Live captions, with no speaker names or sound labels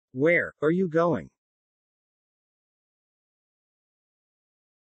Where are you going?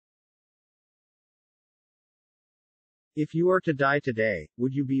 If you are to die today,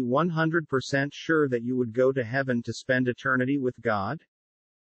 would you be 100% sure that you would go to heaven to spend eternity with God?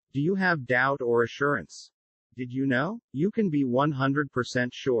 Do you have doubt or assurance? Did you know? You can be 100%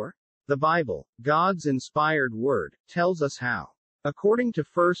 sure. The Bible, God's inspired word, tells us how. According to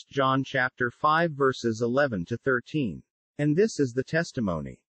 1 John chapter 5 verses 11 to 13. And this is the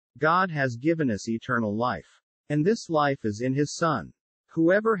testimony. God has given us eternal life. And this life is in his Son.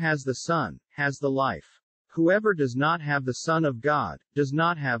 Whoever has the Son, has the life. Whoever does not have the Son of God, does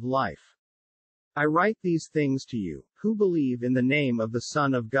not have life. I write these things to you, who believe in the name of the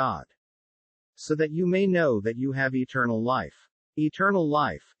Son of God, so that you may know that you have eternal life. Eternal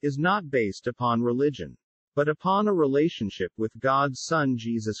life is not based upon religion, but upon a relationship with God's Son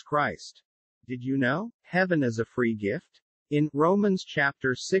Jesus Christ. Did you know? Heaven is a free gift? In Romans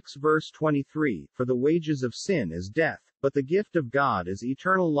chapter 6 verse 23, for the wages of sin is death, but the gift of God is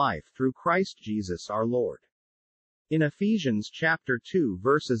eternal life through Christ Jesus our Lord. In Ephesians chapter 2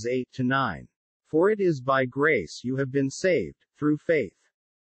 verses 8 to 9. For it is by grace you have been saved, through faith.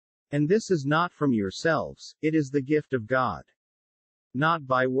 And this is not from yourselves, it is the gift of God. Not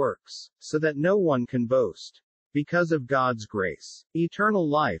by works, so that no one can boast. Because of God's grace, eternal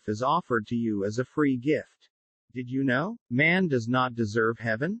life is offered to you as a free gift. Did you know? Man does not deserve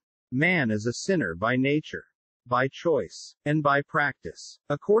heaven? Man is a sinner by nature, by choice, and by practice.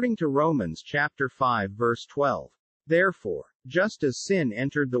 According to Romans chapter 5 verse 12. Therefore, just as sin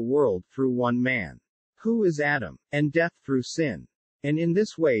entered the world through one man, who is Adam, and death through sin. And in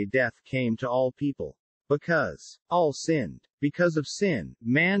this way death came to all people. Because all sinned. Because of sin,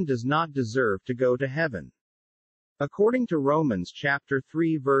 man does not deserve to go to heaven. According to Romans chapter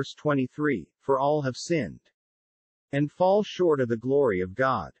 3 verse 23, for all have sinned and fall short of the glory of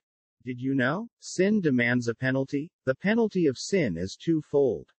God. Did you know? Sin demands a penalty. The penalty of sin is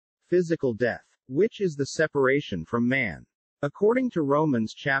twofold. Physical death, which is the separation from man. According to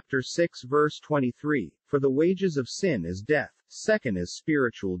Romans chapter 6 verse 23, for the wages of sin is death. Second is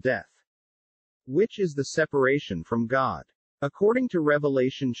spiritual death, which is the separation from God. According to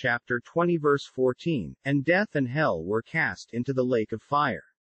Revelation chapter 20 verse 14, and death and hell were cast into the lake of fire.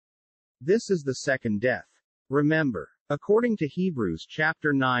 This is the second death. Remember, according to Hebrews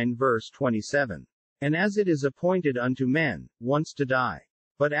chapter 9 verse 27, and as it is appointed unto men, once to die,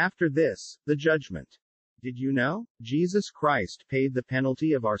 but after this, the judgment. Did you know? Jesus Christ paid the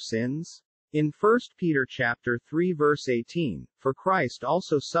penalty of our sins? In 1 Peter chapter 3 verse 18, for Christ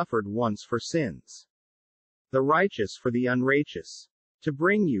also suffered once for sins, the righteous for the unrighteous, to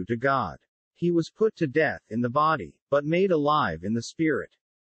bring you to God. He was put to death in the body, but made alive in the spirit.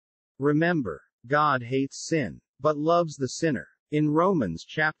 Remember, God hates sin, but loves the sinner. In Romans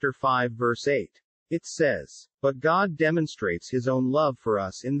chapter 5 verse 8, it says, but God demonstrates his own love for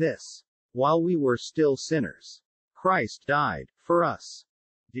us in this: while we were still sinners, Christ died for us.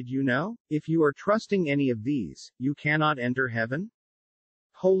 Did you know? If you are trusting any of these, you cannot enter heaven.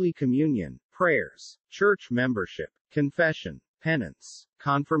 Holy Communion, prayers, church membership, confession, penance,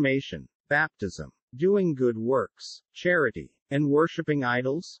 confirmation, baptism, doing good works, charity, and worshiping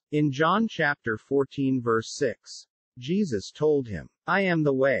idols. In John chapter 14 verse 6, Jesus told him, I am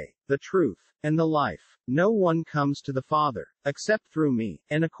the way, the truth, and the life. No one comes to the Father, except through me.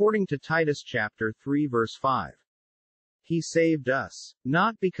 And according to Titus chapter 3 verse 5, he saved us,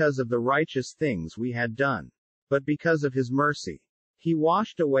 not because of the righteous things we had done, but because of his mercy. He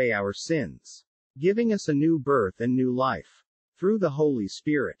washed away our sins, giving us a new birth and new life, through the Holy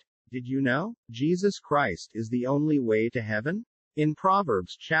Spirit. Did you know? Jesus Christ is the only way to heaven? In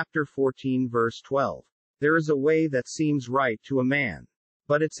Proverbs chapter 14 verse 12, there is a way that seems right to a man,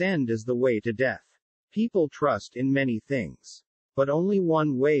 but its end is the way to death. People trust in many things, but only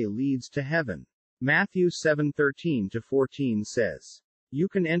one way leads to heaven. Matthew 7:13 to 14 says, you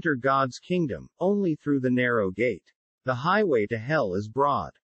can enter God's kingdom only through the narrow gate. The highway to hell is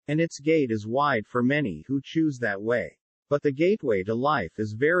broad, and its gate is wide for many who choose that way. But the gateway to life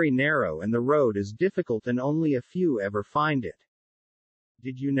is very narrow and the road is difficult and only a few ever find it.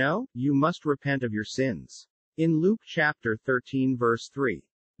 Did you know? You must repent of your sins. In Luke chapter 13 verse 3,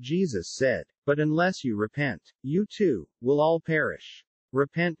 Jesus said, but unless you repent, you too will all perish.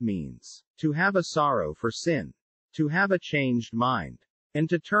 Repent means to have a sorrow for sin, to have a changed mind, and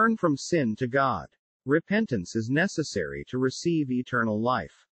to turn from sin to God. Repentance is necessary to receive eternal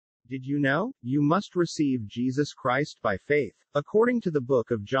life. Did you know? You must receive Jesus Christ by faith, according to the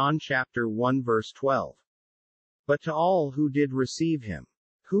book of John chapter 1 verse 12. But to all who did receive him,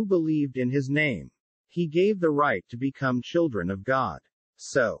 who believed in his name, he gave the right to become children of God.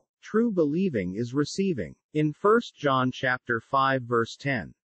 So, true believing is receiving. In 1 John chapter 5 verse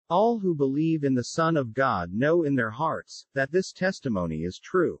 10. All who believe in the Son of God know in their hearts that this testimony is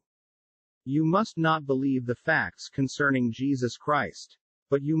true. You must not believe the facts concerning Jesus Christ,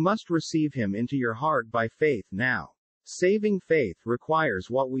 but you must receive him into your heart by faith now. Saving faith requires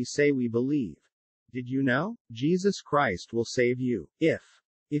what we say we believe. Did you know? Jesus Christ will save you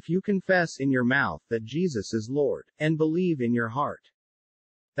if you confess in your mouth that Jesus is Lord, and believe in your heart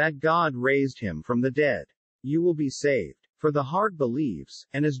that God raised him from the dead. You will be saved. For the heart believes,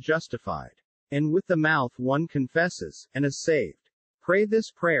 and is justified. And with the mouth one confesses, and is saved. Pray this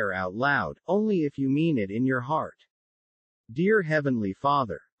prayer out loud, only if you mean it in your heart. Dear Heavenly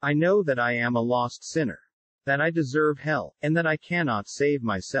Father, I know that I am a lost sinner, that I deserve hell, and that I cannot save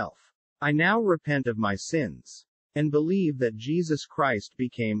myself. I now repent of my sins, and believe that Jesus Christ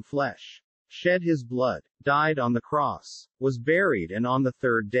became flesh, shed his blood, died on the cross, was buried, and on the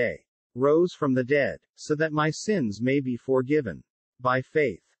third day rose from the dead, so that my sins may be forgiven. By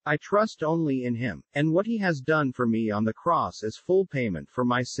faith, I trust only in him, and what he has done for me on the cross as full payment for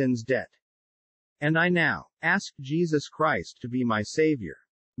my sins' debt. And I now ask Jesus Christ to be my Savior,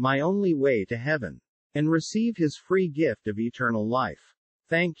 my only way to heaven, and receive his free gift of eternal life.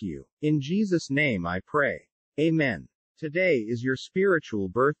 Thank you. In Jesus' name I pray. Amen. Today is your spiritual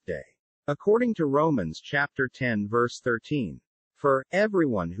birthday. According to Romans chapter 10 verse 13. For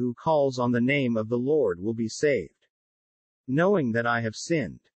everyone who calls on the name of the Lord will be saved. Knowing that I have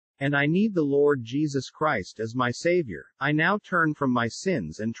sinned, and I need the Lord Jesus Christ as my Savior, I now turn from my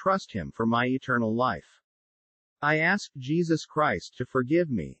sins and trust him for my eternal life. I ask Jesus Christ to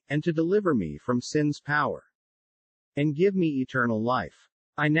forgive me, and to deliver me from sin's power, and give me eternal life.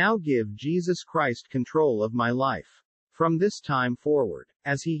 I now give Jesus Christ control of my life. From this time forward,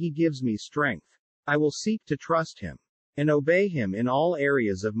 as he gives me strength, I will seek to trust him and obey him in all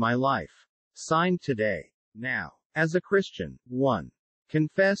areas of my life. Signed today. Now, as a Christian, 1.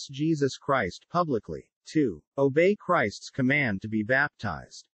 Confess Jesus Christ publicly. 2. Obey Christ's command to be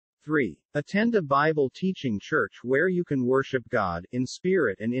baptized. 3. Attend a Bible teaching church where you can worship God in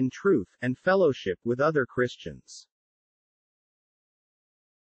spirit and in truth, and fellowship with other Christians.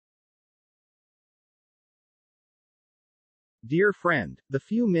 Dear friend, the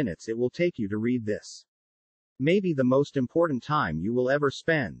few minutes it will take you to read this may be the most important time you will ever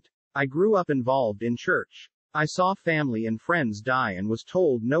spend. I grew up involved in church. I saw family and friends die and was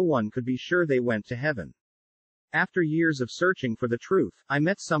told no one could be sure they went to heaven. After years of searching for the truth, I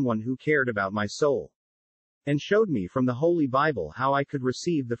met someone who cared about my soul and showed me from the Holy Bible how I could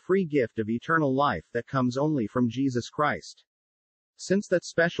receive the free gift of eternal life that comes only from Jesus Christ. Since that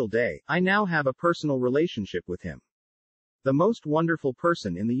special day, I now have a personal relationship with him. The most wonderful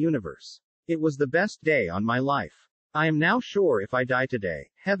person in the universe. It was the best day on my life. I am now sure if I die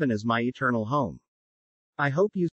today, heaven is my eternal home. I hope you